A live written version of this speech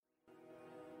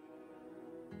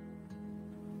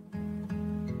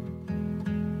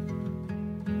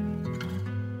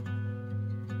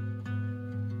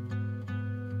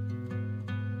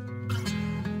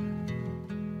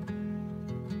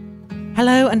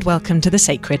Hello and welcome to The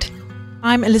Sacred.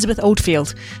 I'm Elizabeth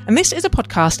Oldfield, and this is a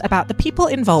podcast about the people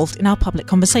involved in our public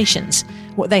conversations,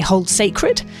 what they hold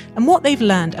sacred, and what they've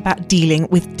learned about dealing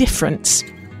with difference.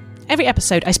 Every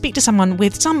episode, I speak to someone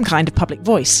with some kind of public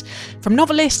voice, from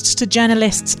novelists to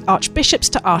journalists, archbishops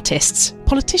to artists,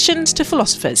 politicians to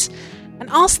philosophers, and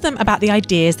ask them about the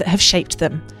ideas that have shaped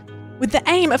them, with the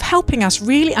aim of helping us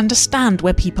really understand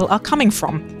where people are coming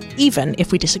from, even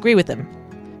if we disagree with them.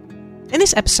 In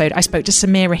this episode, I spoke to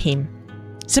Samir Rahim.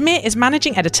 Samir is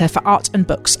managing editor for art and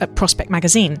books at Prospect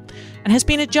magazine and has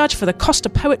been a judge for the Costa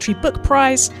Poetry Book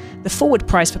Prize, the Forward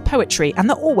Prize for Poetry and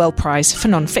the Orwell Prize for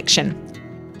Non-Fiction.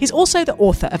 He's also the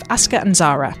author of Asghar and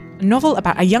Zahra, a novel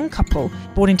about a young couple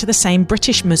born into the same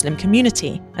British Muslim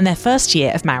community and their first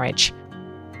year of marriage.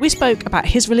 We spoke about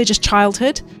his religious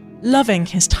childhood, loving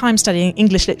his time studying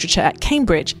English literature at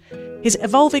Cambridge, his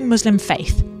evolving Muslim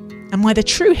faith, and why the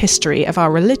true history of our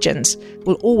religions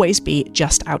will always be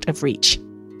just out of reach.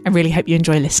 I really hope you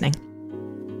enjoy listening.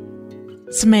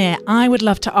 Samir, I would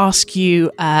love to ask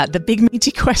you the big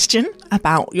meaty question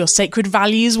about your sacred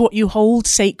values, what you hold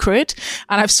sacred.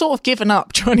 And I've sort of given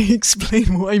up trying to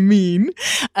explain what I mean,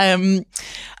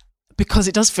 because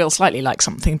it does feel slightly like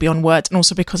something beyond words, and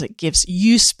also because it gives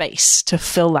you space to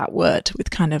fill that word with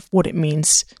kind of what it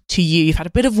means to you. You've had a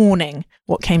bit of warning.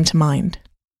 What came to mind?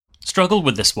 Struggled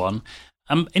with this one.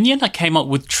 In the end, I came up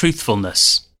with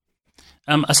truthfulness.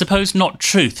 I suppose not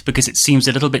truth, because it seems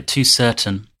a little bit too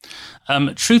certain.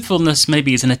 Truthfulness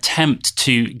maybe is an attempt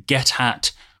to get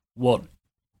at what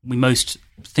we most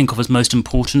think of as most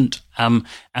important, and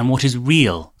what is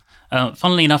real.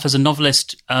 Funnily enough, as a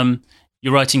novelist,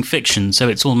 you're writing fiction, so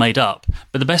it's all made up.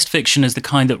 But the best fiction is the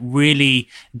kind that really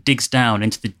digs down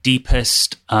into the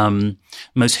deepest,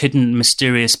 most hidden,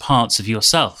 mysterious parts of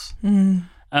yourself.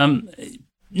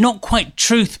 Not quite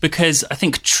truth, because I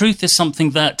think truth is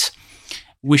something that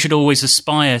we should always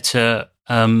aspire to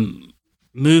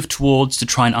move towards, to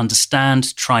try and understand,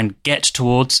 to try and get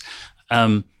towards.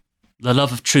 The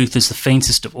love of truth is the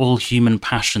faintest of all human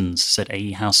passions, said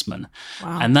A.E. Housman.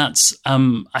 Wow. And that's,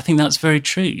 I think that's very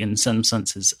true in some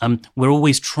senses. We're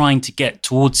always trying to get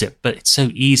towards it, but it's so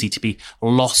easy to be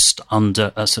lost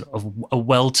under a sort of a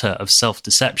welter of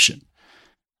self-deception.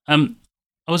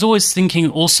 I was always thinking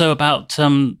also about,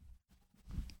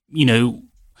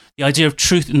 the idea of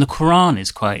truth in the Quran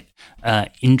is quite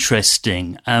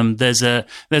interesting. There's a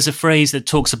phrase that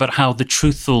talks about how the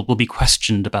truthful will be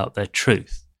questioned about their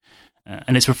truth.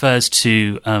 And it refers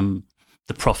to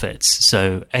the prophets,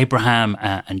 so Abraham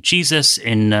and Jesus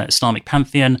in Islamic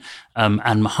pantheon,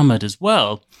 and Muhammad as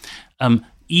well.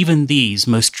 Even these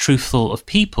most truthful of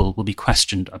people will be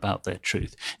questioned about their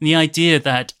truth. And the idea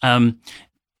that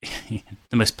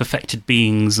the most perfected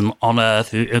beings on earth,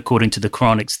 who, according to the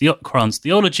Quran's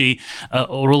theology, are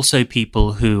also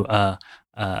people who are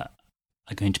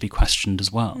going to be questioned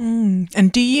as well.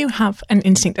 And do you have an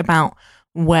instinct about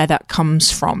where that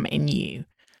comes from in you?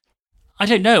 I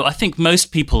don't know. I think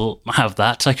most people have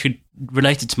that. I could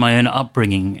relate it to my own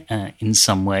upbringing in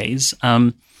some ways.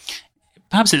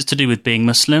 Perhaps it's to do with being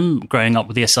Muslim, growing up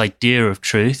with this idea of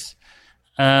truth.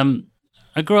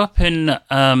 I grew up in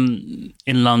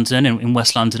London, in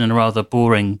West London, in a rather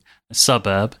boring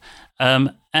suburb,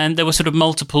 and there were sort of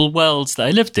multiple worlds that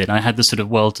I lived in. I had the sort of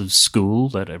world of school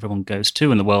that everyone goes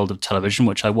to, and the world of television,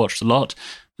 which I watched a lot.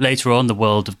 Later on, the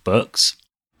world of books.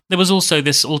 There was also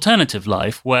this alternative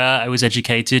life where I was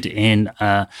educated in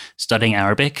studying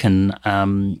Arabic and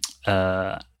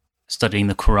studying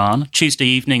the Quran. Tuesday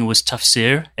evening was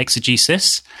tafsir,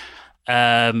 exegesis,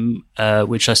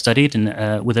 which I studied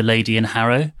with a lady in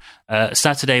Harrow.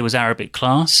 Saturday was Arabic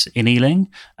class in Ealing,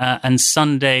 and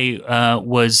Sunday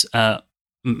was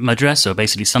madrasa,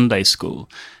 basically Sunday school,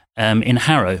 in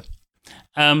Harrow.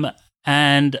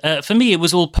 And for me, it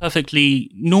was all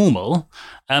perfectly normal.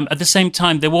 At the same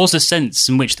time, there was a sense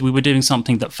in which we were doing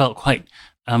something that felt quite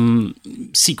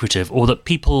secretive, or that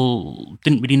people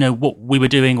didn't really know what we were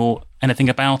doing or anything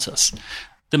about us.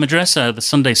 The madrasa, the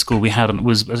Sunday school we had,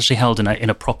 was actually held in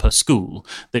a proper school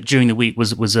that during the week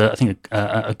was I think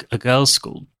a girls'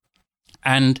 school,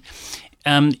 and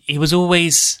it was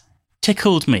always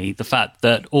tickled me the fact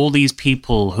that all these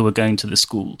people who were going to the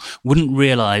school wouldn't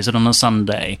realize that on a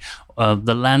Sunday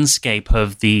the landscape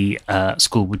of the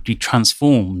school would be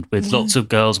transformed with lots of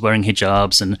girls wearing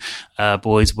hijabs and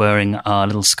boys wearing our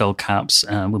little skull caps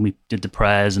when we did the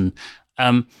prayers, and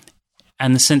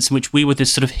the sense in which we were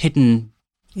this sort of hidden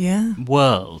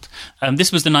world.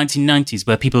 This was the 1990s,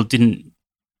 where people didn't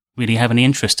really have any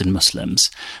interest in Muslims.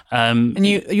 And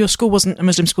your school wasn't a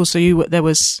Muslim school, so there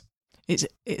was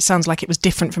it sounds like it was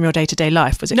different from your day-to-day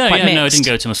life. Was it No, quite mixed? no, I didn't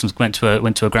go to Muslims. Went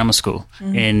to a grammar school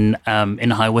in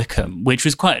High Wycombe, which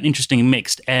was quite an interesting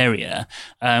mixed area.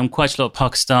 Quite a lot of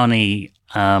Pakistani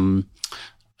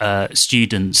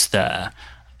students there.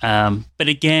 But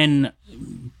again,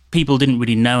 people didn't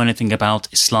really know anything about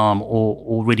Islam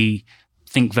or really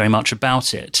think very much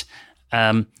about it.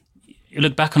 You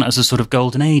look back on it as a sort of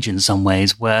golden age in some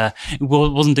ways, where it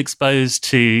wasn't exposed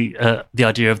to the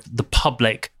idea of the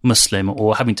public Muslim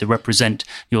or having to represent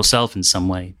yourself in some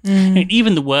way.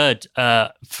 Even the word,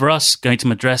 for us, going to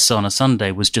madrasa on a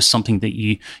Sunday was just something that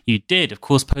you did. Of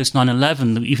course, post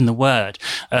 9/11, even the word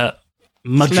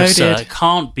madrasa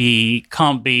can't be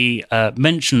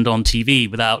mentioned on TV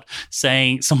without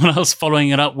saying someone else following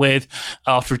it up with,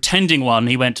 after attending one,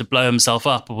 he went to blow himself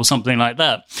up or something like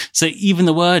that. So even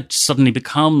the word suddenly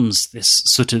becomes this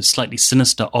sort of slightly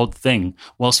sinister, odd thing.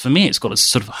 Whilst for me, it's got a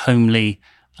sort of homely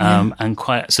and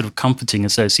quite sort of comforting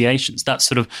associations. That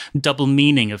sort of double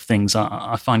meaning of things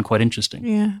I find quite interesting.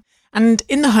 Yeah. And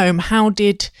in the home, how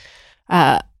did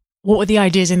what were the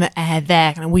ideas in the air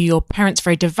there? Were your parents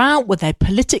very devout? Were they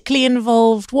politically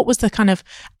involved? What was the kind of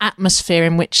atmosphere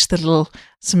in which the little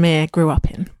Samir grew up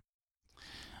in?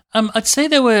 I'd say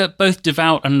they were both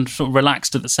devout and sort of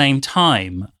relaxed at the same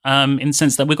time, in the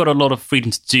sense that we got a lot of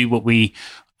freedom to do what we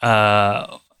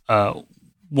wanted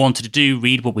to do,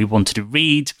 read what we wanted to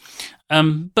read.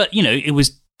 But, it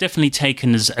was definitely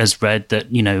taken as read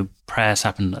that, prayers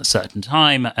happen at a certain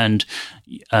time. And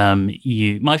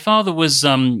my father was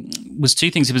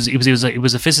two things. He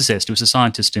was a physicist, he was a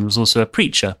scientist, and he was also a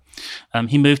preacher.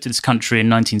 He moved to this country in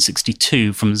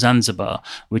 1962 from Zanzibar,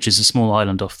 which is a small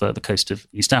island off the coast of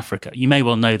East Africa. You may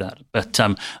well know that, but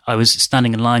I was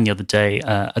standing in line the other day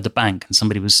at the bank, and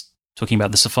somebody was talking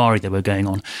about the safari they were going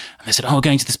on. And they said, we're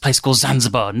going to this place called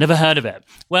Zanzibar. Never heard of it.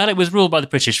 Well, it was ruled by the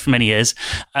British for many years,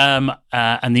 and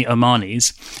the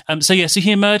Omanis. So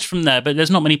he emerged from there, but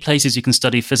there's not many places you can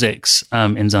study physics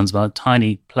in Zanzibar, a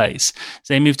tiny place.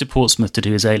 So he moved to Portsmouth to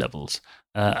do his A-levels.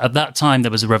 At that time, there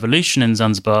was a revolution in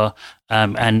Zanzibar,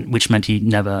 and which meant he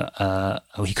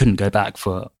couldn't go back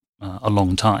for a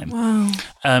long time. Wow.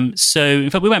 So, in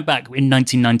fact, we went back in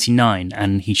 1999,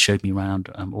 and he showed me around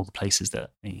all the places that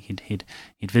he'd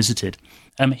visited.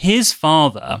 His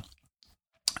father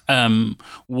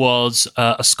was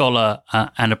a scholar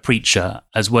and a preacher,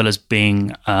 as well as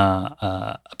being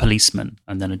a policeman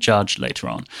and then a judge later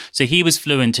on. So he was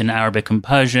fluent in Arabic and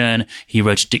Persian. He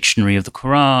wrote a dictionary of the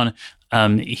Quran.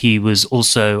 He was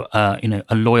also,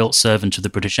 a loyal servant to the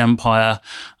British Empire.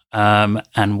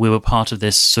 And we were part of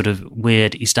this sort of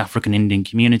weird East African Indian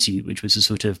community, which was a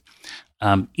sort of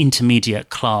intermediate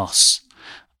class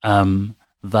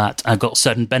that got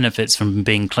certain benefits from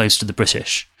being close to the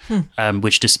British,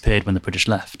 which disappeared when the British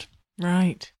left.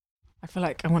 Right. I feel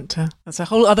like that's a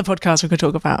whole other podcast we could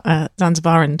talk about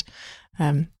Zanzibar and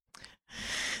the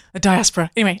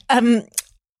diaspora. Anyway,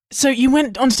 so you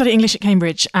went on to study English at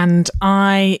Cambridge, and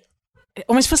it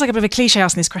almost feels like a bit of a cliche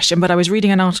asking this question, but I was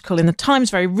reading an article in the Times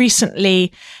very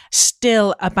recently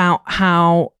still about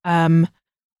how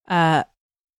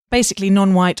basically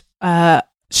non-white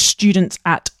students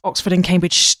at Oxford and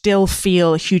Cambridge still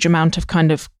feel a huge amount of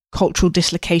kind of cultural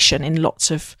dislocation in lots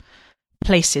of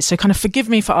places. So kind of forgive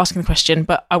me for asking the question,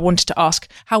 but I wanted to ask,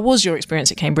 how was your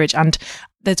experience at Cambridge? And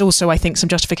there's also, I think, some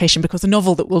justification because the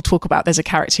novel that we'll talk about, there's a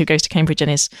character who goes to Cambridge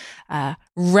and is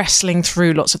wrestling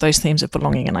through lots of those themes of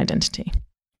belonging and identity.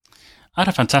 I had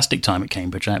a fantastic time at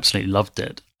Cambridge. I absolutely loved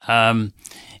it.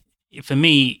 For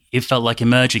me, it felt like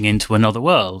emerging into another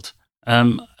world.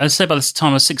 I'd say by the time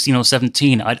I was 16 or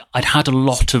 17, I'd had a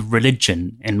lot of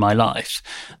religion in my life.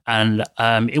 And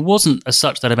it wasn't as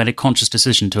such that I made a conscious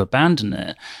decision to abandon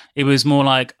it. It was more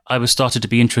like I was started to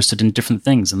be interested in different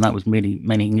things, and that was really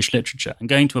mainly English literature. And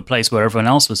going to a place where everyone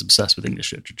else was obsessed with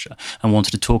English literature and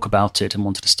wanted to talk about it and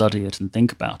wanted to study it and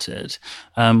think about it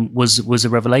was a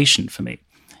revelation for me.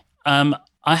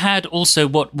 I had also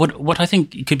what I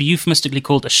think could be euphemistically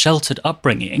called a sheltered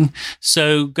upbringing.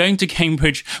 So going to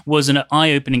Cambridge was an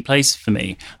eye-opening place for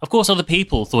me. Of course, other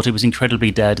people thought it was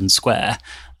incredibly dead and square,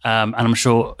 and I'm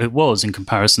sure it was in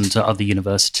comparison to other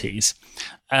universities.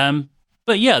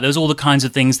 But yeah, there's all the kinds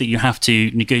of things that you have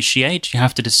to negotiate. You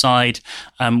have to decide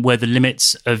where the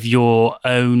limits of your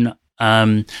own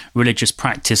religious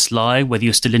practice lie, whether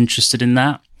you're still interested in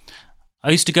that. I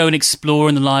used to go and explore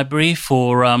in the library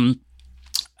for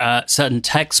certain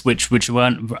texts which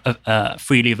weren't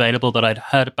freely available that I'd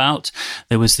heard about.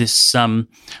 There was this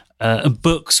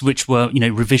books which were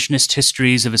revisionist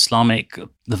histories of Islamic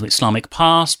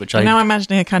past, which I'm now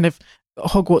imagining a kind of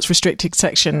Hogwarts restricted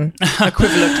section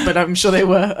equivalent, but I'm sure they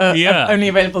were only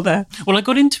available there. Well, I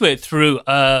got into it through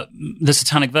the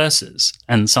Satanic Verses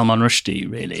and Salman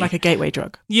Rushdie, really. Like a gateway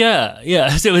drug. Yeah.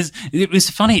 So it was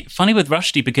funny with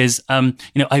Rushdie because,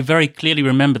 I very clearly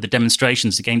remember the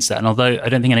demonstrations against that. And although I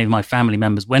don't think any of my family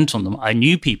members went on them, I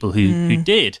knew people who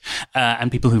did,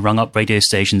 and people who rung up radio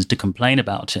stations to complain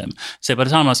about him. So by the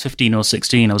time I was 15 or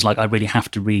 16, I was like, I really have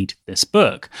to read this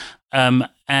book.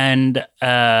 And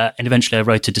eventually I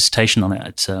wrote a dissertation on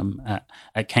it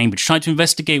at Cambridge, trying to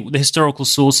investigate the historical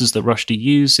sources that Rushdie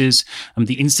uses,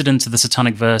 the incidents of the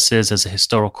Satanic Verses as a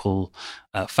historical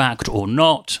fact or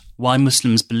not, why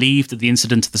Muslims believed that the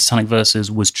incident of the Satanic Verses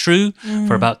was true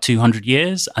for about 200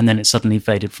 years, and then it suddenly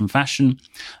faded from fashion.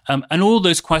 And all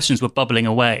those questions were bubbling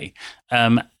away.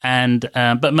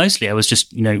 But mostly I was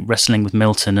just, wrestling with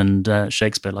Milton and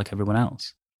Shakespeare like everyone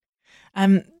else.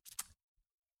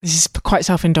 This is quite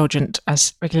self-indulgent,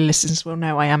 as regular listeners will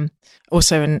know. I am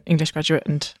also an English graduate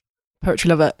and poetry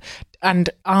lover.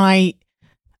 And I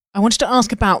wanted to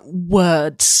ask about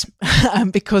words,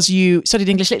 because you studied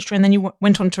English literature and then you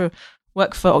went on to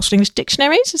work for Oxford English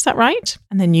Dictionaries, is that right?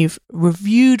 And then you've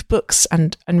reviewed books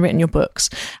and written your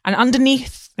books. And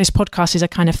underneath this podcast is a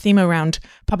kind of theme around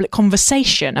public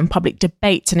conversation and public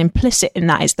debates, and implicit in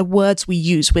that is the words we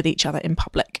use with each other in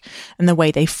public and the way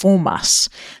they form us.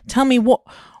 Tell me what,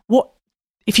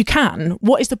 if you can,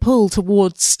 what is the pull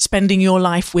towards spending your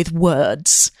life with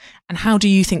words, and how do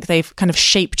you think they've kind of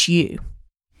shaped you?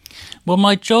 Well,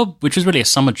 my job, which was really a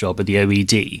summer job at the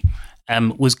OED,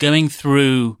 was going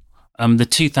through the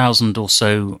 2,000 or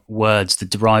so words that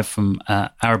derive from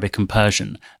Arabic and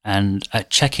Persian, and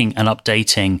checking and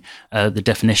updating the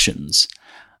definitions.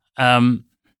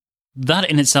 That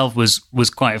in itself was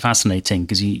quite fascinating,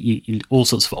 because you all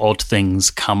sorts of odd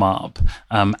things come up.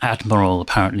 Admiral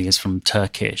apparently is from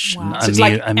Turkish. Wow. So it's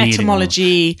like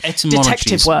etymology,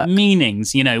 detective work,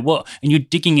 meanings. And you're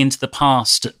digging into the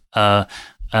past.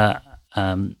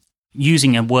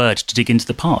 Using a word to dig into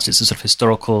the past. It's a sort of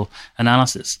historical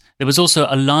analysis. There was also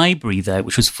a library there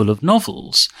which was full of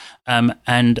novels,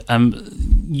 and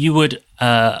you would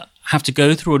have to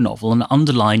go through a novel and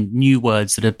underline new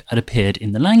words that had appeared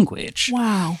in the language.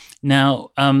 Wow.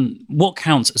 Now, what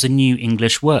counts as a new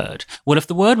English word? Well, if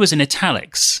the word was in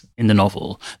italics in the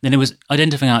novel, then it was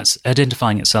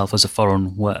identifying itself as a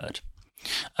foreign word.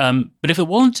 But if it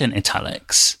wasn't in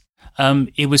italics,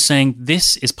 it was saying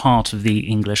this is part of the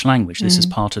English language. This is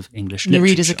part of English literature. The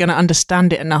readers are going to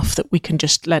understand it enough that we can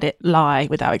just let it lie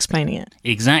without explaining it.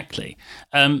 Exactly.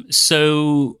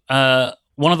 So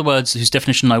one of the words whose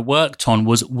definition I worked on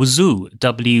was wuzu,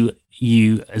 W-U-Z-U,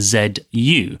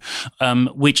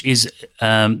 which is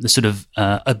the sort of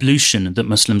ablution that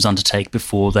Muslims undertake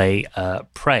before they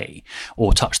pray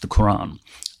or touch the Quran,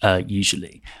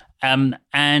 usually.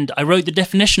 And I wrote the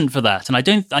definition for that, and I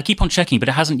keep on checking, but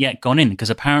it hasn't yet gone in, because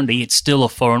apparently it's still a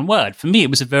foreign word. For me, it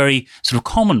was a very sort of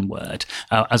common word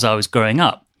as I was growing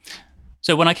up.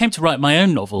 So when I came to write my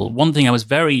own novel, one thing I was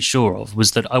very sure of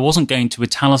was that I wasn't going to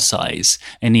italicize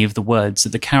any of the words that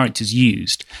the characters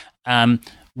used,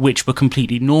 which were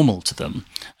completely normal to them.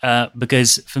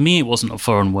 Because for me, it wasn't a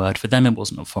foreign word. For them, it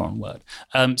wasn't a foreign word.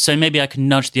 So maybe I can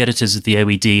nudge the editors of the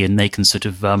OED and they can sort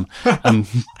of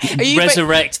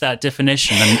resurrect that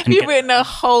definition. You've written a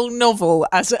whole novel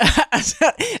as a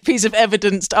piece of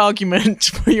evidenced argument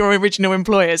for your original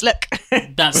employers. Look.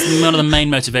 That's one of the main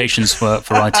motivations for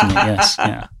writing it, yes.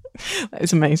 Yeah. That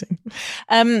is amazing.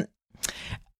 There's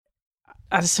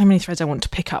so many threads I want to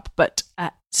pick up, but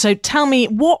so tell me,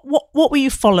 what were you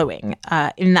following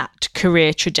in that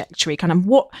career trajectory? Kind of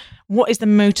what is the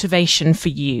motivation for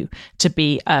you to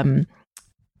be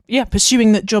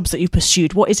pursuing the jobs that you've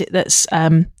pursued? What is it that's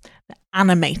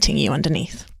animating you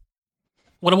underneath?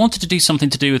 Well, I wanted to do something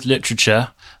to do with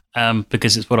literature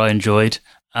because it's what I enjoyed.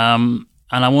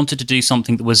 And I wanted to do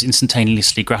something that was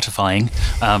instantaneously gratifying.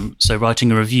 So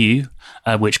writing a review,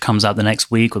 which comes out the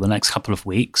next week or the next couple of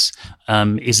weeks,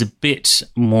 is a bit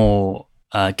more,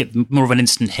 get more of an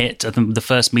instant hit. The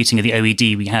first meeting of the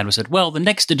OED we had was said, well, the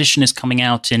next edition is coming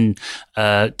out in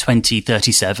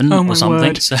 2037 or something.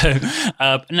 Word. So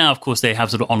now, of course, they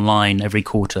have sort of online every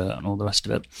quarter and all the rest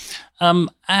of it.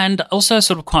 And also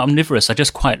sort of quite omnivorous. I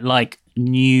just quite like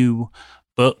new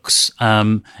books,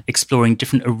 exploring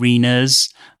different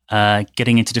arenas,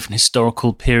 getting into different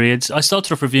historical periods. I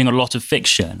started off reviewing a lot of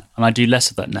fiction, and I do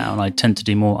less of that now, and I tend to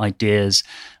do more ideas,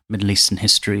 Middle Eastern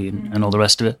history, and all the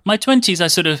rest of it. My 20s, I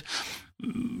sort of,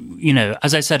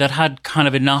 as I said, I'd had kind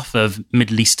of enough of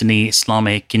Middle Eastern-y,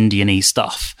 Islamic, Indian-y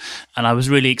stuff, and I was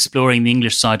really exploring the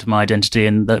English side of my identity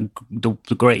and the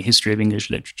great history of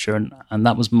English literature, and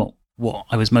that was what what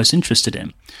I was most interested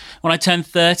in. When I turned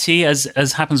 30,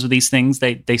 as happens with these things,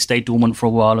 they stay dormant for a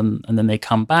while and then they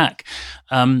come back.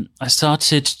 I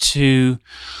started to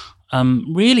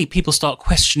really, people start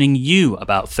questioning you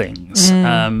about things.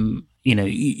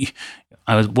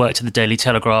 I worked at the Daily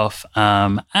Telegraph,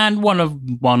 and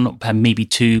one, maybe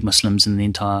two Muslims in the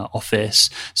entire office.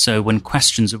 So when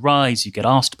questions arise, you get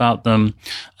asked about them.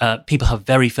 People have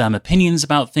very firm opinions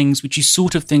about things, which you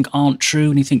sort of think aren't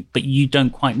true, and you think, but you don't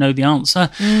quite know the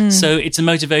answer. So it's a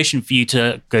motivation for you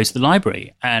to go to the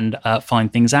library and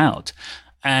find things out.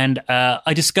 And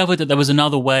I discovered that there was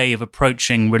another way of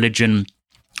approaching religion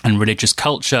and religious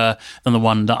culture than the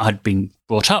one that I'd been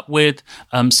brought up with,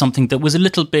 something that was a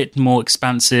little bit more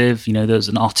expansive. There's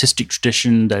an artistic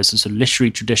tradition, there's a sort of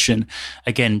literary tradition,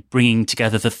 again, bringing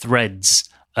together the threads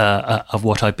of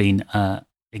what I've been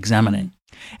examining.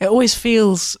 It always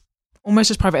feels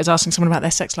almost as private as asking someone about their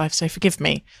sex life, so forgive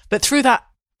me. But through that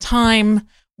time,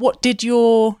 what did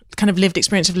your kind of lived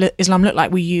experience of Islam look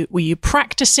like? Were you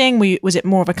practicing? Was it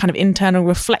more of a kind of internal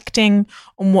reflecting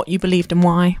on what you believed and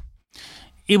why?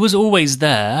 It was always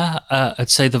there.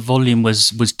 I'd say the volume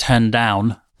was turned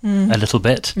down a little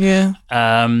bit. Yeah.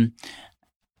 I'd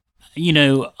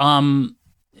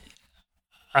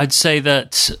say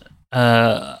that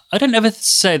I don't ever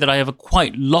say that I ever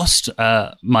quite lost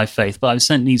my faith, but I've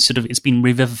certainly it's been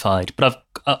revivified. But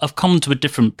I've come to a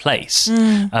different place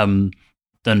than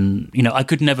I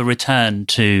could never return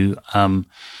to.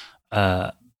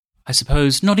 I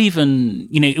suppose not even,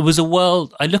 it was a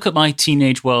world, I look at my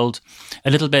teenage world a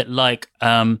little bit like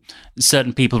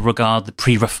certain people regard the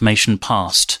pre-Reformation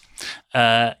past.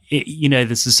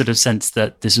 There's a sort of sense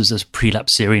that this was a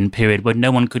pre-Lapsarian period where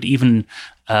no one could even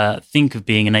think of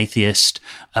being an atheist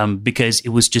because it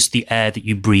was just the air that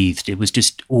you breathed. It was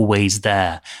just always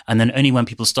there. And then only when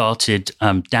people started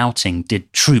doubting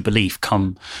did true belief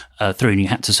come through, and you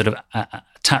had to sort of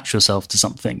attach yourself to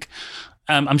something.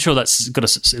 I'm sure that's got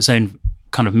its own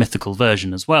kind of mythical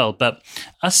version as well. But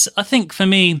I think for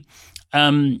me,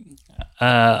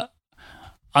 I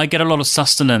get a lot of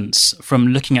sustenance from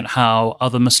looking at how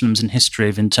other Muslims in history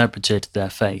have interpreted their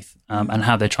faith and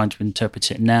how they're trying to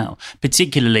interpret it now,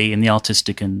 particularly in the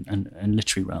artistic and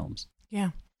literary realms.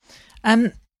 Yeah.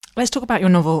 Let's talk about your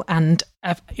novel. And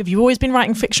have you always been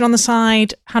writing fiction on the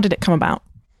side? How did it come about?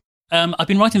 I've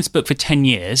been writing this book for 10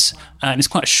 years, and it's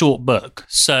quite a short book.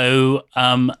 So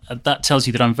that tells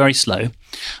you that I'm very slow.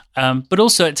 But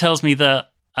also it tells me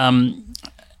that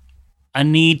I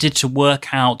needed to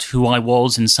work out who I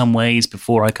was in some ways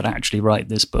before I could actually write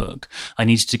this book. I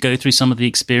needed to go through some of the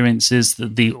experiences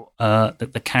that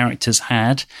the characters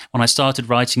had. When I started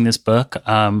writing this book,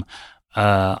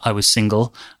 I was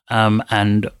single.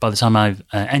 And by the time I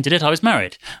ended it, I was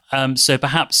married. So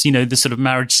perhaps, the sort of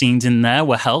marriage scenes in there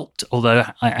were helped, although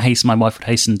my wife would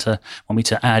hasten to want me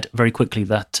to add very quickly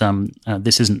that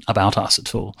this isn't about us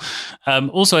at all.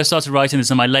 Also, I started writing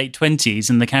this in my late 20s,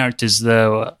 and the characters, they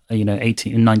were,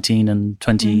 18, 19 and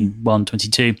 21,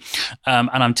 22. And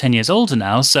I'm 10 years older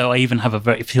now, so I even have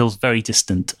it feels very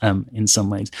distant in some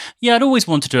ways. Yeah, I'd always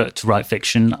wanted to write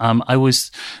fiction. I was,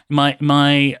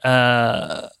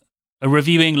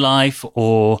 reviewing life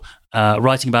or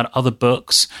writing about other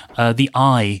books, the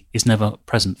I is never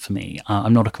present for me.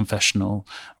 I'm not a confessional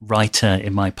writer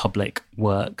in my public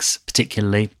works,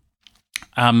 particularly.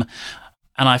 And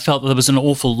I felt that there was an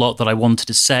awful lot that I wanted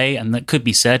to say and that could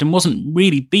be said and wasn't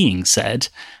really being said.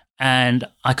 And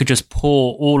I could just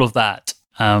pour all of that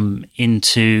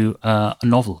into a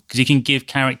novel, because you can give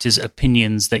characters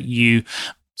opinions that you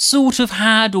sort of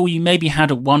had, or you maybe had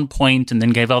at one point, and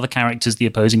then gave other characters the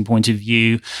opposing point of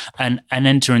view, and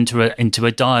enter into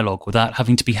a dialogue without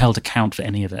having to be held account for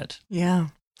any of it. Yeah.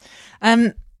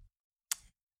 I'm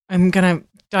going to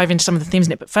dive into some of the themes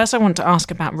in it, but first I want to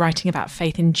ask about writing about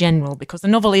faith in general, because the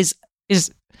novel is in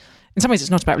some ways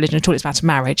it's not about religion at all. It's about a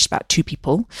marriage. It's about two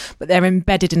people, but they're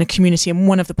embedded in a community, and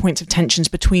one of the points of tensions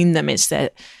between them is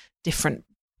their different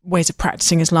ways of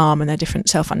practicing Islam and their different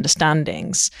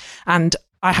self-understandings. And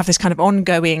I have this kind of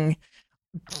ongoing,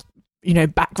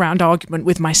 background argument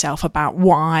with myself about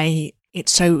why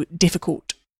it's so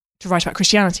difficult to write about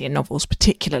Christianity in novels,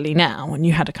 particularly now, when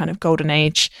you had a kind of golden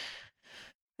age,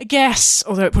 I guess,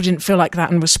 although it probably didn't feel like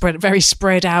that and was very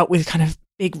spread out with kind of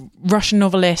big Russian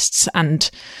novelists and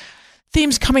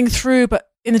themes coming through.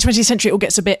 But in the 20th century, it all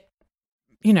gets a bit,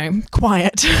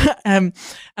 quiet. And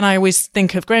I always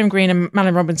think of Graham Greene and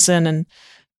Madeline Robinson, and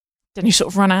then you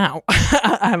sort of run out.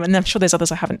 And I'm sure there's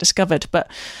others I haven't discovered, but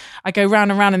I go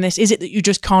round and round in this. Is it that you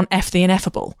just can't F the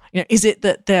ineffable? Is it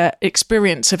that the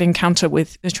experience of encounter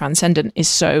with the transcendent is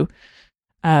so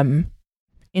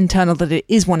internal that it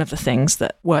is one of the things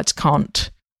that words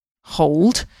can't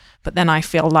hold. But then I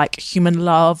feel like human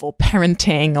love or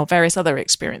parenting or various other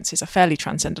experiences are fairly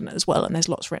transcendent as well. And there's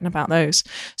lots written about those.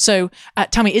 So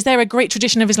tell me, is there a great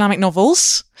tradition of Islamic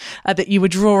novels that you were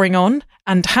drawing on?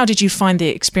 And how did you find the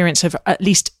experience of at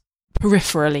least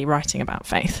peripherally writing about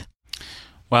faith?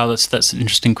 Wow, that's an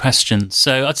interesting question.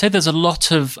 So I'd say there's a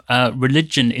lot of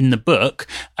religion in the book.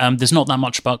 There's not that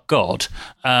much about God.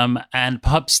 And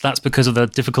perhaps that's because of the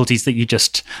difficulties that you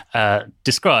just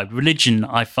described. Religion,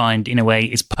 I find, in a way,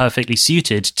 is perfectly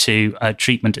suited to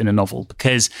treatment in a novel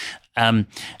because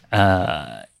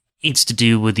it's to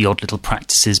do with the odd little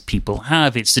practices people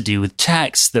have. It's to do with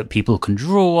texts that people can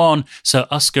draw on. So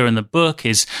Asghar in the book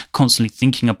is constantly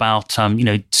thinking about,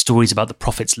 stories about the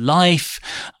Prophet's life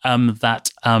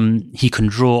that he can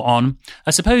draw on.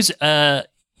 I suppose,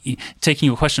 taking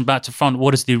your question back to front,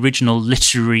 what is the original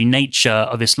literary nature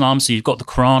of Islam? So you've got the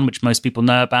Quran, which most people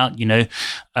know about,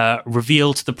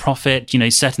 revealed to the Prophet,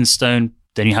 set in stone.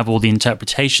 Then you have all the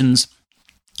interpretations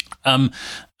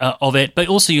of it, but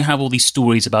also you have all these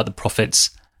stories about the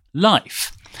Prophet's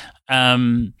life,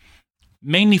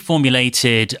 mainly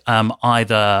formulated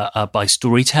either by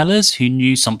storytellers who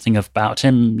knew something about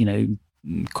him,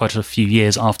 quite a few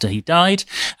years after he died,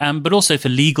 but also for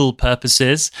legal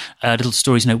purposes, little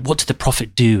stories, what did the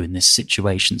Prophet do in this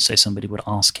situation? So somebody would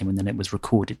ask him and then it was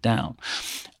recorded down.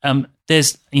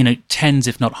 There's, tens,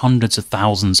 if not hundreds of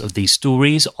thousands of these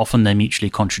stories. Often they're mutually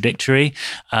contradictory.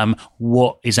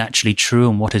 What is actually true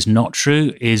and what is not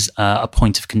true is a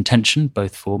point of contention,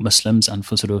 both for Muslims and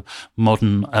for sort of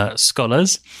modern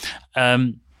scholars.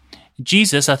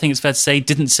 Jesus, I think it's fair to say,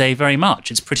 didn't say very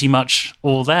much. It's pretty much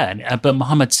all there. But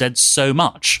Muhammad said so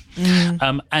much.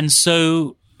 And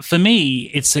so for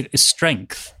me, it's a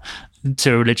strength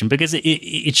to a religion because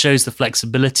it shows the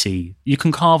flexibility. You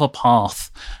can carve a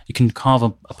path. You can carve a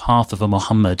path of a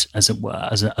Muhammad, as it were,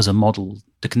 as a model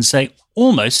that can say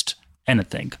almost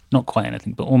anything. Not quite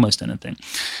anything, but almost anything.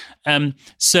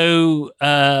 So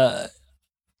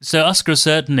Asghar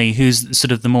certainly, who's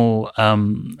sort of the more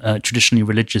traditionally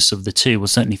religious of the two,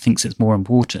 certainly thinks it's more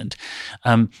important.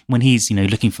 When he's,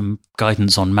 looking for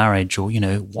guidance on marriage or,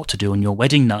 what to do on your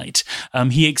wedding night,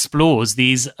 he explores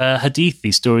these hadith,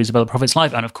 these stories about the Prophet's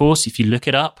life. And of course, if you look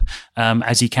it up,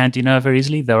 as you can do now very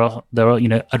easily, there are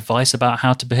advice about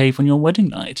how to behave on your wedding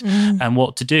night and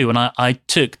what to do. And I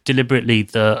took deliberately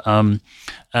for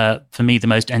me, the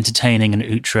most entertaining and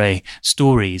outre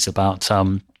stories about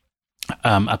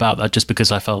that, just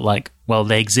because I felt like, well,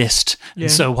 they exist,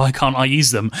 so why can't I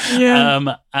use them?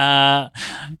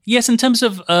 Yes, in terms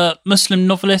of Muslim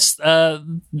novelists,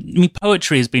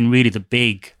 poetry has been really the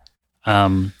big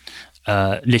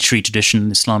literary tradition in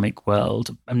the Islamic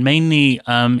world, and mainly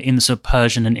in the sort of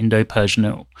Persian and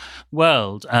Indo-Persian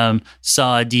world.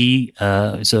 Sa'di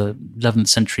is a 11th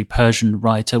century Persian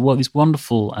writer. These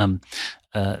wonderful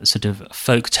sort of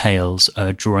folk tales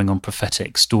drawing on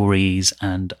prophetic stories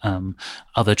and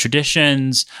other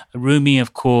traditions. Rumi,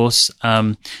 of course,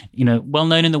 well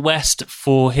known in the West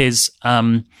for his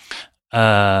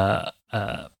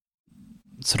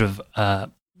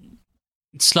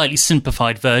slightly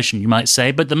simplified version, you might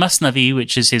say, but the Masnavi,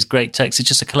 which is his great text, is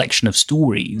just a collection of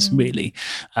stories, really,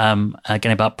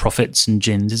 again about prophets and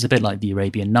jinns. It's a bit like the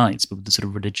Arabian Nights, but with the sort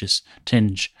of religious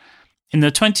tinge. In the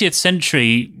 20th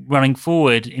century, running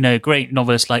forward, great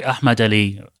novelists like Ahmad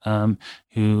Ali,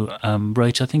 who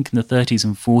wrote, I think, in the 30s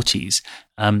and 40s.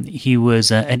 He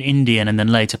was an Indian and then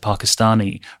later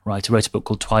Pakistani writer, wrote a book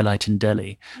called Twilight in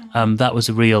Delhi. That was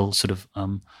a real sort of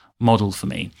model for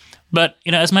me. But,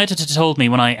 as my editor told me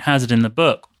when I had it in the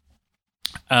book,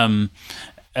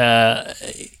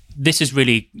 this is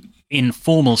really, in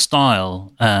formal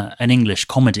style, an English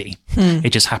comedy. It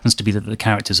just happens to be that the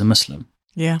characters are Muslim.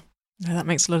 Yeah. No, that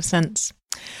makes a lot of sense.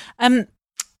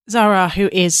 Zahra, who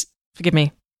is, forgive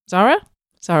me, Zahra?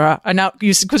 I now,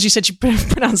 because you said you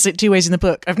pronounced it two ways in the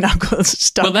book, I've now got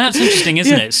stuff. Well, that's interesting,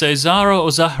 isn't it? So Zahra or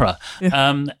Zahra,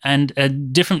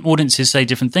 and different audiences say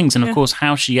different things, and of course,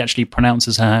 how she actually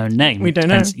pronounces her own name. We don't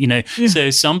know.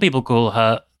 So some people call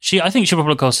her. I think she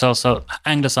probably calls herself,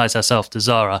 anglicise herself to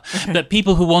Zahra. Okay. But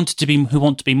people who want to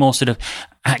be more sort of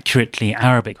accurately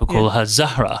Arabic will call her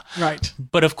Zahra. Right.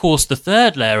 But of course, the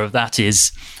third layer of that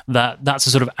is that's a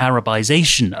sort of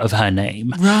Arabization of her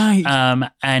name. Right.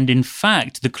 And in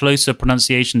fact, the closer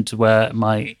pronunciation to where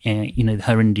my,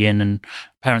 her Indian and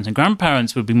parents and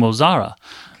grandparents would be more Zahra.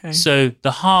 Okay. So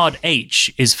the hard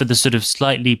H is for the sort of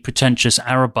slightly pretentious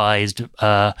Arabized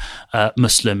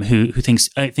Muslim who thinks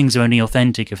things are only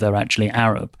authentic if they're actually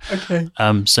Arab. Okay.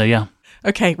 So yeah.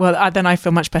 Okay, well, then I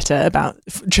feel much better about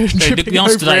The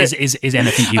answer to that is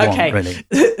anything you want, really.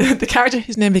 The character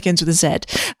whose name begins with a Z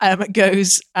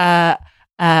goes...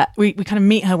 we kind of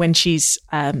meet her when she's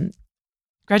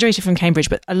graduated from Cambridge,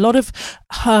 but a lot of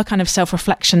her kind of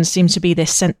self-reflection seems to be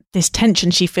this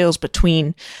tension she feels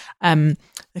between the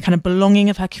kind of belonging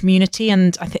of her community,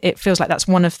 and I think it feels like that's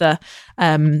one of the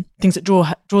things that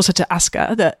draws her to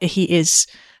Asghar, that he is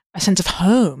a sense of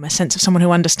home, a sense of someone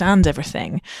who understands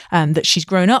everything that she's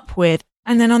grown up with.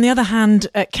 And then on the other hand,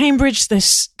 at Cambridge,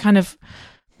 this kind of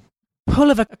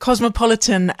pull of a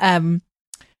cosmopolitan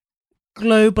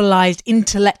globalized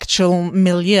intellectual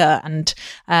milieu, and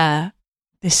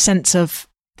this sense of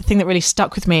the thing that really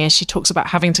stuck with me is she talks about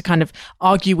having to kind of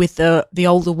argue with the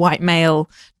older white male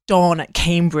Don at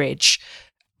Cambridge,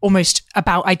 almost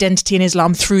about identity in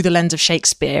Islam through the lens of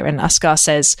Shakespeare. And Asghar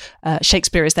says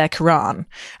Shakespeare is their Quran,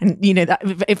 and that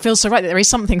it feels so right that there is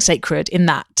something sacred in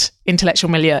that intellectual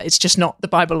milieu. It's just not the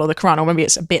Bible or the Quran, or maybe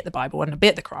it's a bit the Bible and a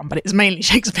bit the Quran, but it's mainly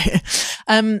Shakespeare.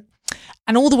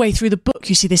 And all the way through the book,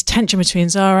 you see this tension between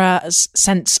Zahra's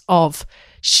sense of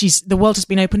the world has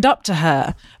been opened up to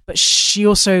her, but she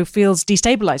also feels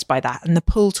destabilized by that, and the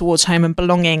pull towards home and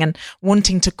belonging, and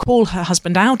wanting to call her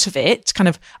husband out of it, kind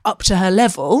of up to her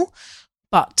level,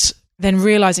 but then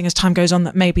realizing as time goes on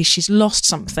that maybe she's lost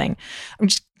something. I'm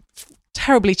just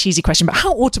terribly cheesy question, but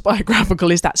how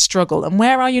autobiographical is that struggle, and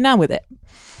where are you now with it?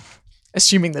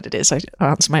 Assuming that it is, I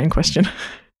answer my own question.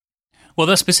 Well,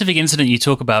 that specific incident you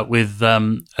talk about with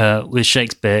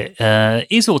Shakespeare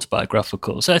is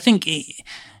autobiographical. So I think,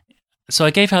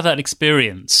 I gave her that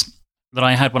experience that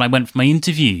I had when I went for my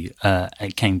interview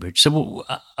at Cambridge. So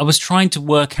I was trying to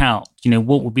work out,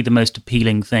 what would be the most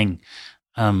appealing thing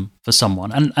for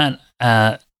someone and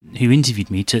who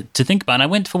interviewed me to think about. And I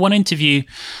went for one interview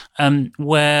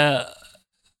where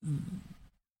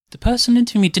the person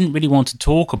interviewing me didn't really want to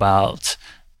talk about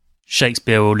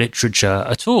Shakespeare or literature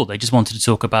at all. They just wanted to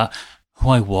talk about who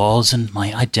I was and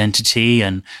my identity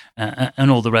and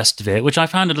all the rest of it, which I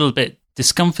found a little bit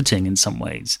discomforting in some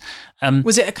ways.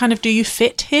 Was it a kind of "do you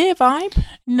fit here" vibe?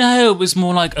 No, it was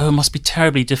more like, "oh, it must be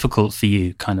terribly difficult for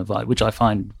you" kind of vibe, which I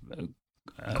find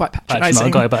quite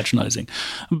patronising.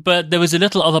 But there was a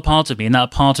little other part of me, and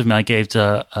that part of me I gave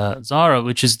to Zahra,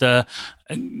 which is the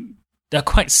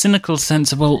quite cynical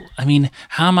sense of, well, I mean,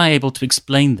 how am I able to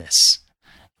explain this?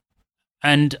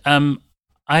 And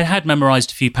I had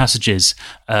memorized a few passages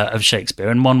of Shakespeare,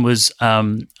 and one was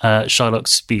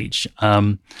Shylock's speech,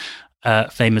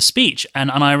 famous speech,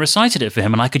 and I recited it for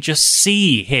him, and I could just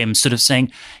see him sort of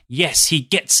saying, yes, he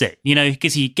gets it,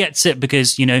 because he gets it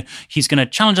because, he's going to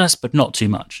challenge us, but not too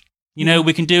much.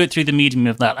 We can do it through the medium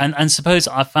of that. And suppose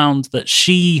I found that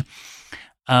she,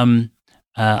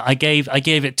 I gave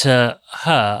it to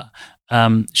her.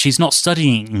 She's not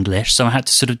studying English, so I had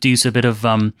to sort of do a bit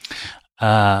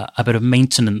of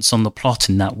maintenance on the plot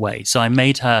in that way. So I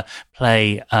made her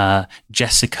play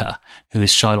Jessica, who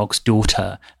is Shylock's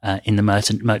daughter, in The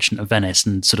Merchant of Venice,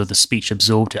 and sort of the speech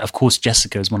absorbed it. Of course,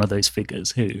 Jessica is one of those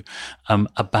figures who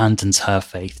abandons her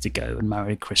faith to go and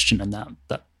marry a Christian, and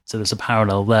that so there's a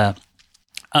parallel there.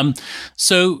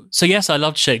 So yes, I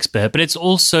loved Shakespeare, but it's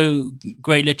also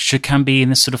great literature can be in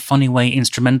this sort of funny way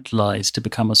instrumentalized to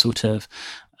become a sort of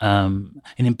an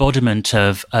embodiment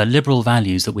of liberal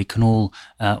values that we can all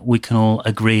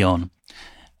agree on.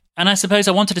 And I suppose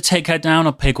I wanted to take her down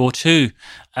a peg or two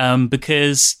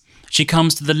because she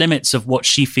comes to the limits of what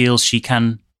she feels she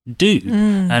can do.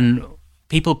 And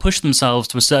people push themselves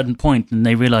to a certain point and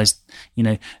they realize,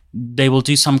 they will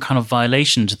do some kind of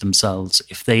violation to themselves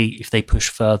if they push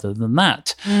further than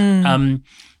that.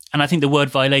 And I think the word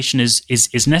violation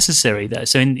is necessary there.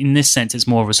 So in this sense, it's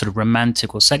more of a sort of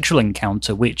romantic or sexual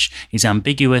encounter, which is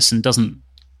ambiguous and doesn't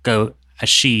go as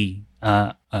she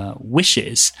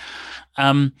wishes.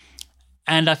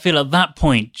 And I feel at that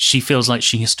point, she feels like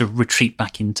she has to retreat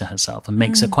back into herself and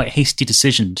makes a quite hasty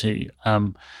decision to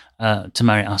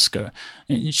marry Asghar.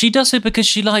 She does it because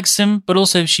she likes him, but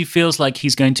also she feels like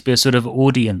he's going to be a sort of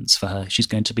audience for her. She's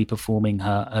going to be performing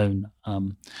her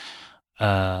own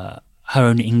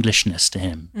Englishness to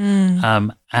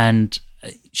him. And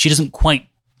she doesn't quite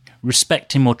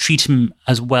respect him or treat him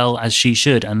as well as she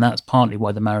should. And that's partly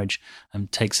why the marriage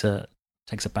takes a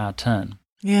bad turn.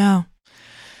 Yeah.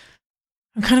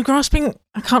 I'm kind of grasping,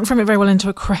 I can't frame it very well into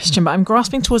a question, but I'm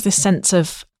grasping towards this sense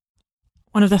of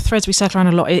one of the threads we circle around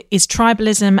a lot is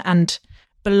tribalism and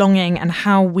belonging, and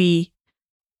how we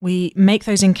make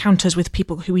those encounters with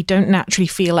people who we don't naturally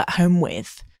feel at home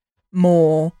with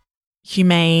more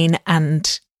humane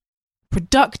and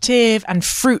productive and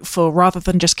fruitful rather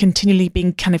than just continually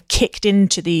being kind of kicked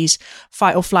into these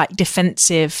fight or flight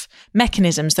defensive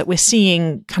mechanisms that we're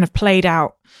seeing kind of played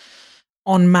out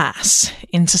en masse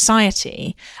in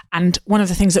society. And one of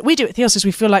the things that we do at Theos is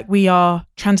we feel like we are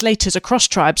translators across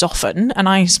tribes often. And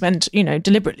I spend,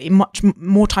 deliberately much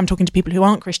more time talking to people who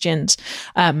aren't Christians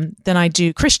than I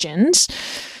do Christians.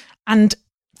 And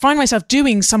find myself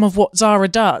doing some of what Zahra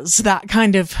does, that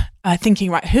kind of thinking,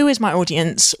 right, who is my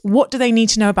audience? What do they need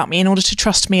to know about me in order to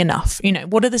trust me enough?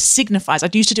 What are the signifiers? I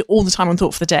used to do all the time on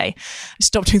Thought for the Day. I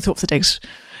stopped doing Thought for the Day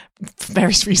for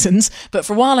various reasons, but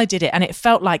for a while I did it, and it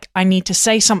felt like I need to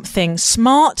say something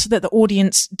smart that the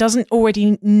audience doesn't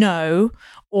already know,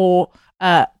 or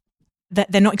that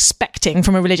they're not expecting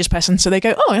from a religious person. So they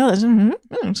go, oh, yeah, that's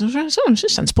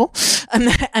sensible.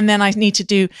 And then I need to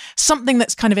do something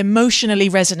that's kind of emotionally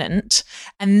resonant.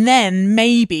 And then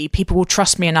maybe people will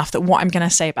trust me enough that what I'm going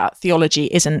to say about theology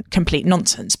isn't complete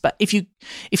nonsense. But if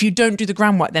you don't do the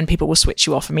groundwork, then people will switch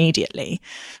you off immediately.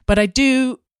 But I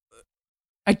do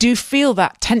feel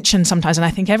that tension sometimes. And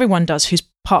I think everyone does, whose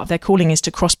part of their calling is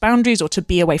to cross boundaries or to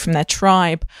be away from their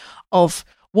tribe, of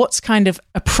what's kind of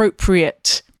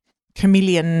appropriate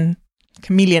chameleoning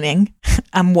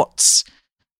and what's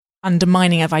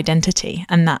undermining of identity,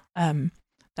 and that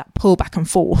pull back and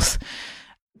forth.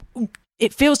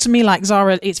 It feels to me like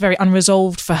Zahra, it's very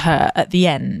unresolved for her at the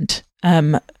end.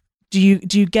 Do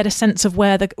you get a sense of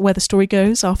where the story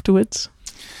goes afterwards?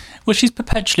 Well, she's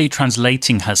perpetually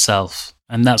translating herself,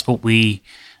 and that's what we,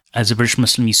 as a British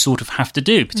Muslim, you sort of have to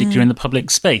do, particularly in the public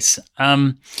space.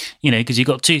 Because you've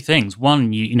got two things.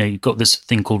 One, you've got this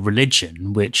thing called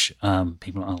religion, which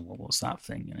people are, what's that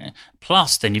thing?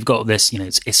 Plus, then you've got this,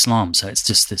 it's Islam, so it's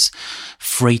just this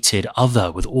freighted other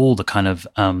with all the kind of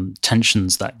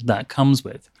tensions that comes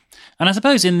with. And I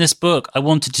suppose in this book, I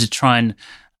wanted to try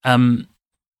and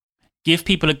give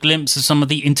people a glimpse of some of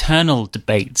the internal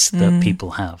debates that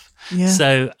people have. Yeah.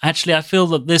 So actually, I feel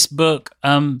that this book,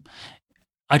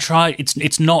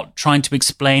 it's not trying to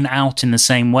explain out in the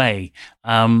same way.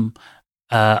 And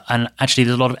actually,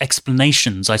 there's a lot of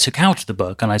explanations I took out of the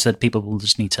book, and I said people will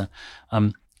just need to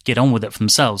get on with it for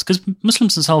themselves, because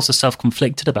Muslims themselves are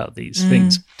self-conflicted about these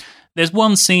things. There's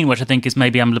one scene which I think is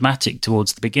maybe emblematic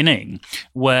towards the beginning,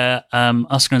 where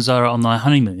Asghar and Zahra are on their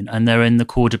honeymoon, and they're in the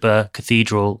Cordoba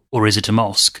Cathedral, or is it a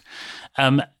mosque?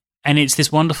 And it's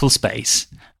this wonderful space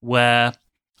where,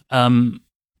 but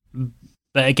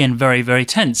again, very, very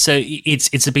tense. So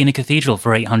it's been a cathedral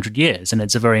for 800 years, and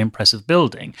it's a very impressive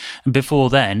building. And before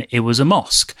then, it was a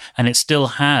mosque, and it still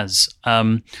has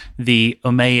the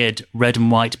Umayyad red and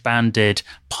white banded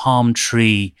palm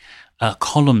tree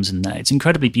columns in there. It's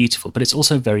incredibly beautiful, but it's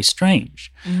also very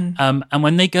strange. And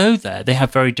when they go there, they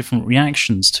have very different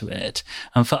reactions to it.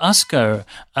 And for Asghar,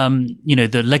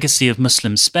 the legacy of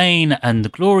Muslim Spain and the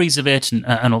glories of it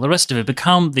and all the rest of it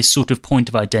become this sort of point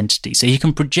of identity. So he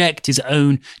can project his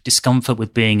own discomfort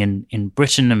with being in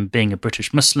Britain and being a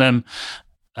British Muslim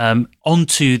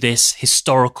onto this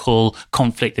historical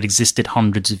conflict that existed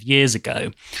hundreds of years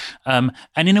ago. And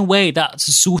in a way, that's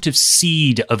a sort of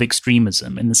seed of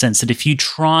extremism, in the sense that if you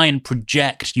try and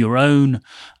project your own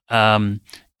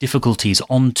difficulties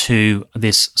onto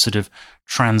this sort of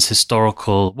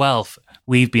trans-historical,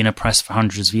 we've been oppressed for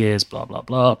hundreds of years, blah, blah,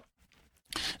 blah.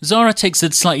 Zahra takes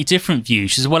a slightly different view.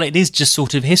 She says, it is just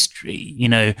sort of history,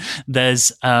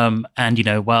 there's, how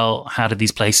did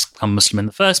these places become Muslim in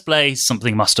the first place?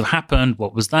 Something must have happened.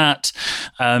 What was that?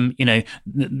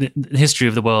 The history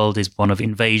of the world is one of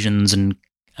invasions and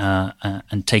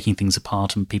taking things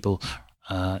apart, and people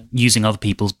using other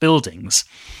people's buildings.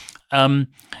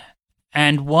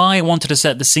 And why I wanted to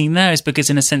set the scene there is because,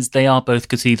 in a sense, they are both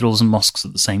cathedrals and mosques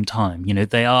at the same time.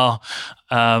 They are,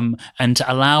 and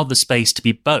to allow the space to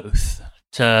be both,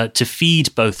 to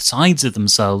feed both sides of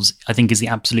themselves, I think is the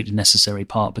absolutely necessary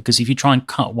part. Because if you try and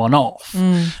cut one off,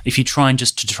 if you try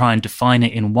and define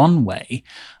it in one way,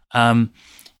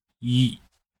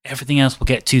 everything else will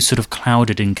get too sort of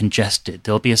clouded and congested.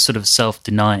 There'll be a sort of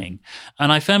self-denying.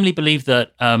 And I firmly believe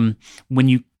that when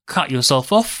you cut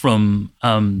yourself off from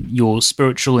your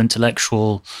spiritual,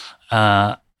 intellectual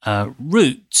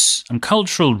roots and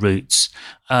cultural roots,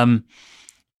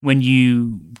 when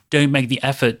you don't make the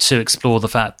effort to explore the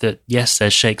fact that, yes,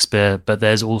 there's Shakespeare, but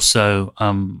there's also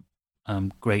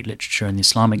great literature in the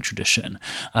Islamic tradition.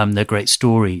 There are great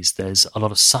stories. There's a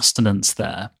lot of sustenance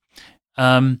there.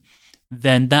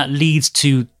 Then that leads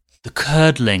to the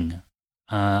curdling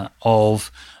of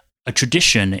a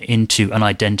tradition into an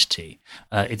identity.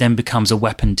 It then becomes a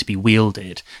weapon to be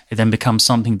wielded. It then becomes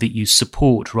something that you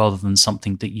support rather than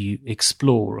something that you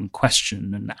explore and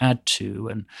question and add to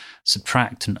and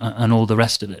subtract and all the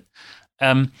rest of it.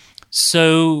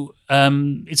 So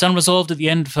it's unresolved at the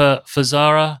end for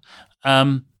Zahra,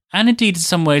 and indeed in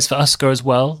some ways for Asghar as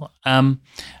well.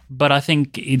 But I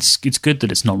think it's good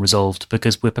that it's not resolved,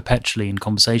 because we're perpetually in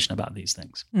conversation about these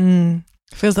things.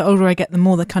 Feels the older I get, the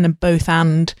more the kind of both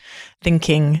and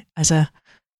thinking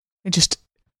just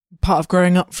part of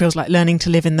growing up feels like learning to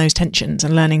live in those tensions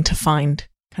and learning to find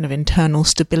kind of internal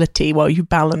stability while you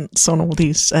balance on all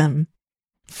these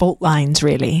fault lines,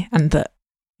 really. And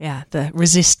the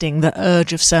resisting the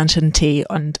urge of certainty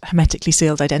and hermetically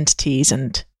sealed identities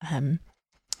and something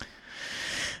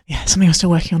I'm still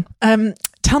working on.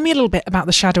 Tell me a little bit about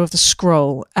The Shadow of the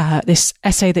Scroll, this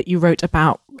essay that you wrote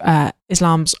about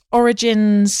Islam's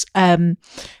origins,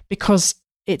 because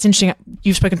it's interesting.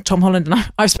 You've spoken to Tom Holland,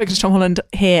 and I've spoken to Tom Holland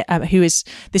here, who is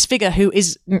this figure who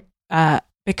is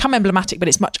become emblematic, but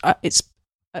it's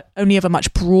only of a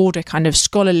much broader kind of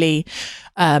scholarly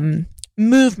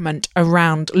movement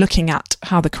around looking at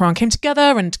how the Quran came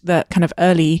together and the kind of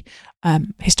early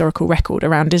historical record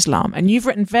around Islam. And you've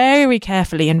written very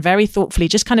carefully and very thoughtfully,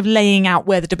 just kind of laying out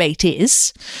where the debate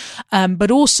is, but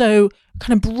also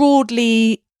kind of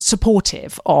broadly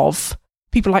supportive of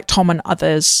people like Tom and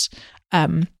others,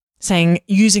 saying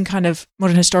using kind of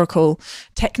modern historical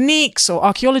techniques or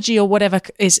archaeology or whatever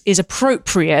is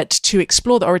appropriate to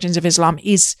explore the origins of Islam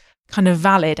is kind of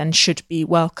valid and should be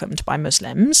welcomed by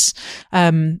Muslims.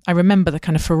 I remember the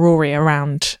kind of furore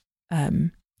around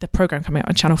the program coming out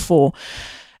on Channel 4.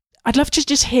 I'd love to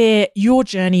just hear your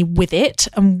journey with it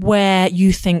and where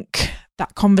you think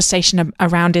that conversation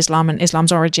around Islam and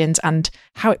Islam's origins and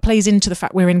how it plays into the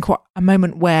fact we're in quite a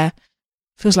moment where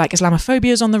it feels like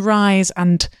Islamophobia is on the rise,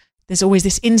 and there's always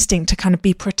this instinct to kind of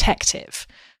be protective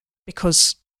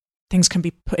because things can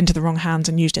be put into the wrong hands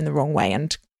and used in the wrong way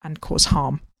and cause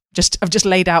harm. I've just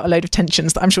laid out a load of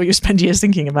tensions that I'm sure you spend years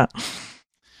thinking about.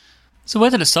 So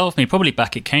where did it start for me? Probably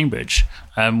back at Cambridge,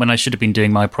 when I should have been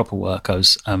doing my proper work. I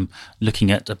was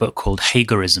looking at a book called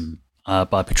Hagerism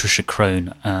by Patricia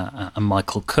Crone and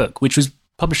Michael Cook, which was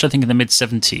published, I think, in the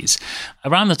mid-70s,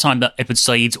 around the time that Edward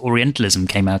Said's Orientalism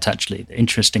came out, actually, the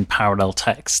interesting parallel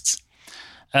texts.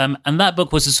 And that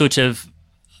book was a sort of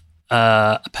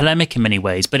a polemic in many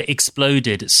ways, but it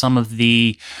exploded some of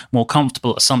the more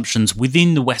comfortable assumptions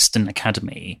within the Western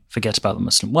academy, forget about the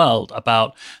Muslim world,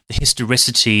 about the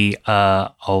historicity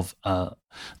of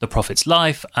the Prophet's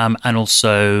life, and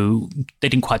also, they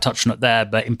didn't quite touch on it there,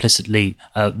 but implicitly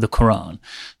the Quran.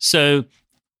 So,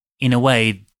 in a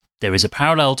way, there is a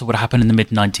parallel to what happened in the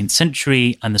mid-19th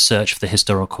century and the search for the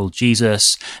historical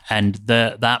Jesus and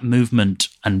that movement.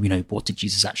 And, what did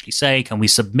Jesus actually say? Can we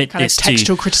submit kind this of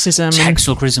textual criticism?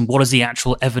 Textual criticism. What is the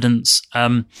actual evidence?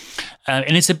 And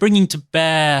it's a bringing to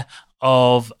bear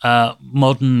of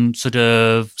modern sort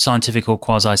of scientific or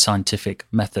quasi-scientific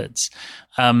methods.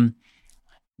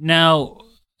 Now,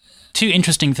 two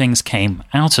interesting things came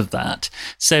out of that.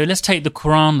 So let's take the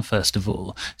Quran first of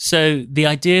all. So the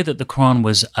idea that the Quran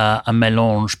was a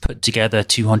mélange put together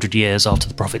 200 years after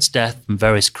the Prophet's death from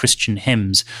various Christian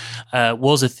hymns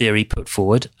was a theory put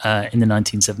forward in the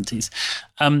 1970s.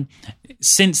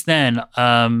 Since then,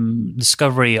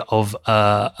 discovery of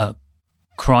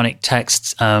Quranic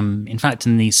texts, in fact,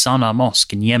 in the Sana'a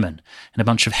Mosque in Yemen, in a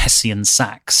bunch of Hessian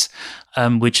sacks,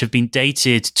 which have been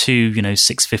dated to,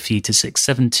 650 to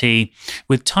 670,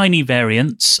 with tiny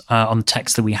variants on the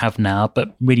text that we have now,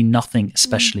 but really nothing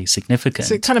especially significant.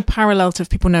 So it kind of parallel to, if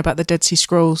people know about the Dead Sea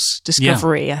Scrolls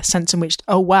discovery, a sense in which,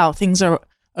 oh wow, things are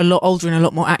a lot older and a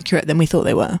lot more accurate than we thought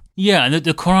they were. Yeah, and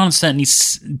the Quran certainly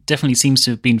definitely seems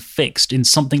to have been fixed in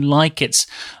something like its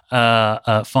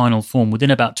final form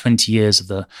within about 20 or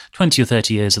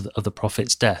 30 years of the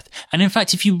Prophet's death. And in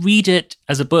fact, if you read it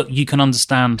as a book, you can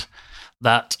understand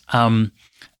that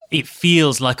it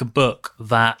feels like a book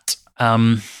that,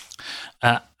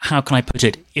 how can I put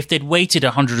it? If they'd waited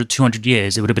 100 or 200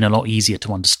 years, it would have been a lot easier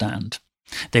to understand.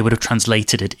 They would have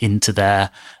translated it into the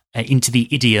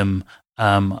idiom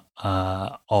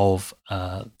of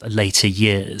later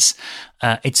years.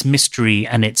 Its mystery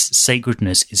and its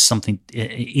sacredness is something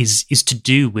is to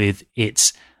do with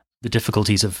the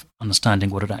difficulties of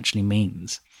understanding what it actually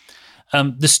means.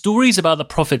 The stories about the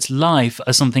Prophet's life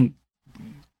are something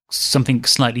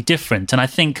slightly different, and I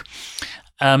think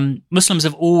Muslims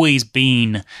have always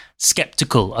been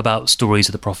skeptical about stories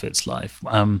of the Prophet's life.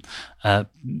 One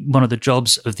of the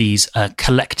jobs of these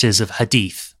collectors of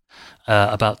hadith,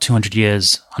 about 200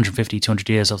 years, 150, 200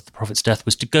 years after the Prophet's death,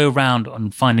 was to go around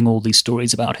and finding all these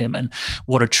stories about him and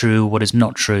what are true, what is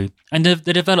not true. And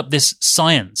they developed this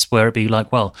science where it'd be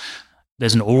like, well,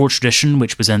 there's an oral tradition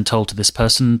which was then told to this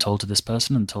person, told to this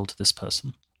person, and told to this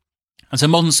person. And so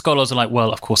modern scholars are like,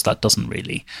 well, of course, that doesn't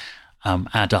really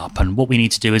add up. And what we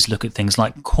need to do is look at things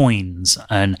like coins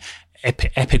and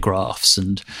epigraphs.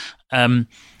 And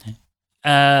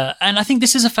I think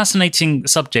this is a fascinating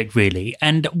subject, really.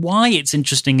 And why it's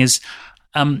interesting is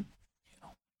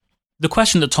the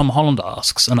question that Tom Holland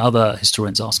asks and other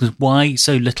historians ask is why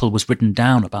so little was written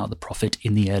down about the Prophet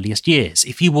in the earliest years.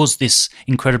 If he was this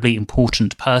incredibly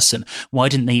important person, why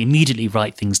didn't they immediately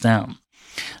write things down?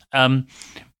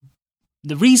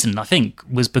 The reason, I think,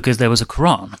 was because there was a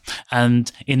Quran.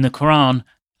 And in the Quran,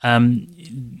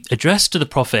 addressed to the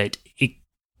Prophet, it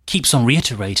keeps on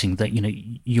reiterating that,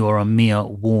 you are a mere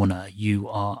warner. You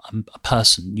are a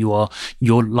person. Your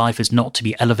life is not to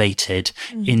be elevated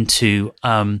into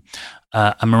a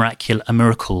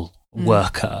miracle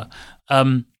worker.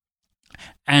 And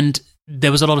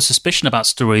there was a lot of suspicion about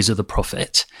stories of the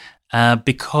Prophet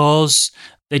because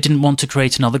they didn't want to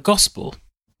create another gospel.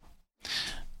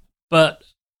 But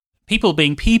people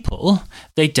being people,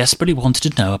 they desperately wanted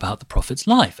to know about the Prophet's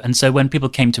life. And so when people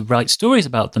came to write stories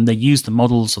about them, they used the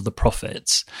models of the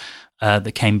prophets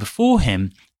that came before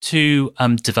him to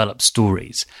develop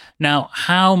stories. Now,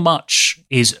 how much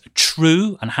is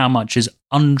true and how much is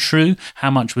untrue,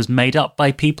 how much was made up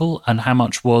by people and how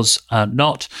much was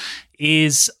not,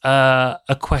 is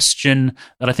a question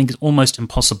that I think is almost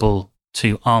impossible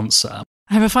to answer.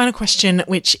 I have a final question,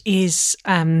 which is,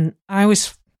 I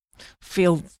always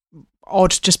feel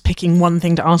odd just picking one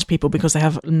thing to ask people because they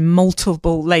have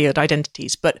multiple layered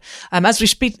identities. But as we've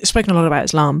spoken a lot about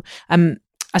Islam,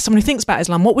 as someone who thinks about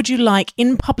Islam, what would you like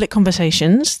in public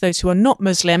conversations, those who are not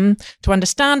Muslim, to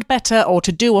understand better or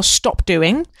to do or stop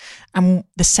doing? And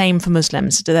the same for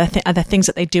Muslims. Are there things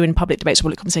that they do in public debates or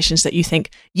public conversations that you think,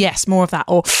 yes, more of that,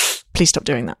 or please stop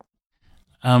doing that?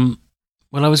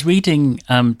 Well, I was reading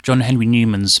John Henry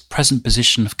Newman's Present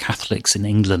Position of Catholics in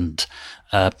England,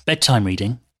 bedtime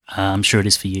reading. I'm sure it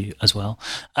is for you as well.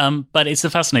 But it's a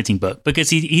fascinating book because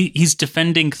he's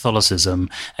defending Catholicism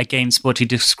against what he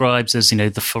describes as,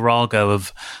 the farrago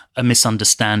of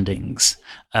misunderstandings.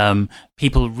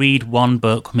 People read one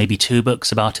book, maybe two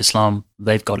books about Islam,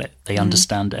 they've got it, they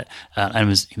understand it. And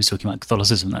he was talking about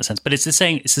Catholicism in that sense. But it's the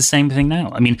same thing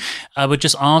now. I mean, I would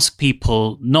just ask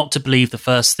people not to believe the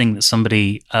first thing that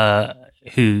somebody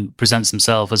who presents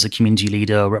himself as a community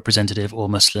leader or representative or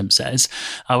Muslim says.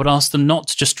 I would ask them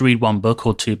not just to read one book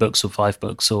or two books or 5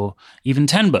 books or even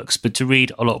 10 books, but to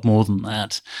read a lot more than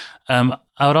that. I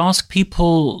would ask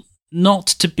people not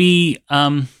to be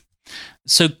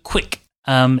so quick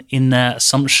in their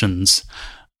assumptions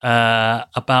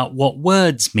about what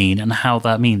words mean and how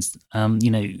that means.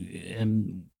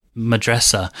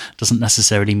 Madrasa doesn't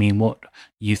necessarily mean what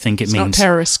you think it means. It's not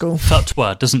terrorist school.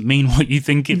 Fatwa doesn't mean what you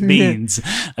think it means.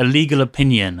 A legal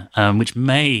opinion, which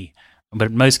may, but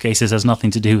in most cases has nothing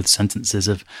to do with sentences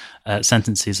of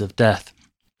death.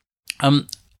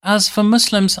 As for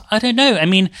Muslims, I don't know. I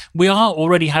mean, we are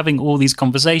already having all these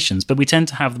conversations, but we tend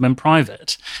to have them in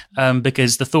private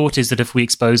because the thought is that if we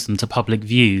expose them to public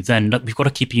view, then we've got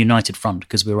to keep a united front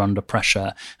because we're under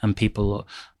pressure and people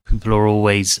are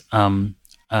always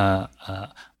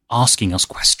asking us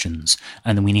questions,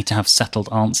 and then we need to have settled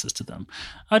answers to them.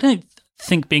 I don't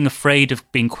think being afraid of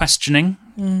being questioning,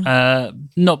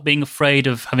 not being afraid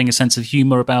of having a sense of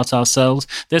humour about ourselves.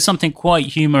 There's something quite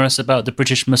humorous about the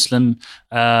British Muslim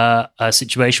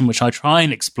situation, which I try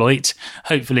and exploit,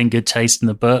 hopefully in good taste in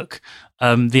the book.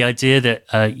 The idea that,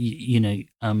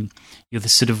 you're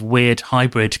this sort of weird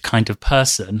hybrid kind of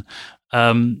person.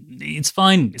 It's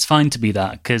fine to be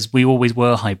that because we always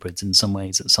were hybrids in some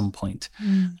ways at some point.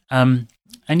 And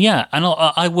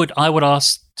I would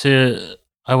ask,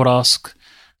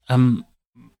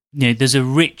 there's a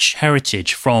rich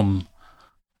heritage from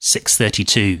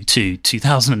 632 to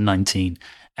 2019,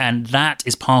 and that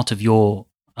is part of your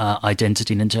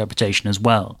identity and interpretation as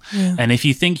well. Yeah. And if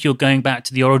you think you're going back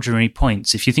to the originary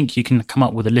points, if you think you can come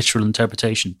up with a literal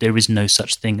interpretation, there is no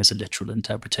such thing as a literal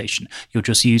interpretation. You're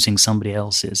just using somebody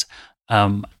else's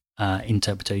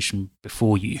interpretation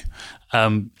before you.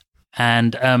 We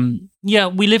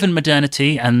live in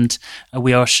modernity, and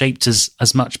we are shaped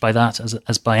as much by that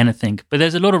as by anything. But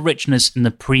there's a lot of richness in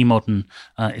the pre-modern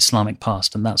Islamic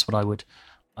past, and that's what I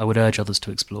would urge others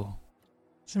to explore.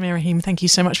 Samir Rahim, thank you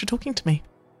so much for talking to me.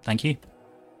 Thank you.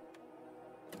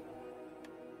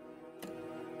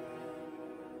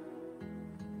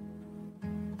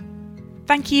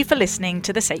 Thank you for listening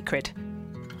to The Sacred.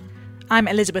 I'm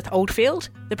Elizabeth Oldfield.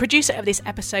 The producer of this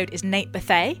episode is Nate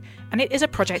Bethay, and it is a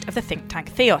project of the think tank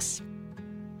Theos.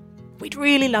 We'd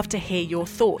really love to hear your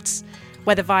thoughts,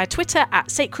 whether via Twitter at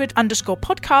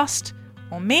sacred_podcast,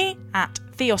 or me at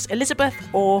Theos Elizabeth,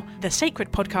 or the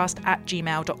Sacred Podcast at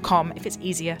gmail.com if it's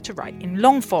easier to write in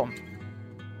long form.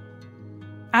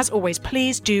 As always,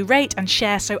 please do rate and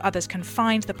share so others can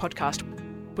find the podcast.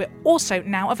 We're also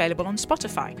now available on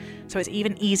Spotify, so it's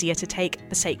even easier to take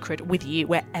the sacred with you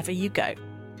wherever you go.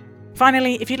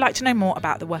 Finally, if you'd like to know more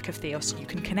about the work of Theos, you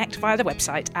can connect via the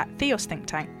website at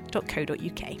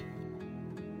theosthinktank.co.uk.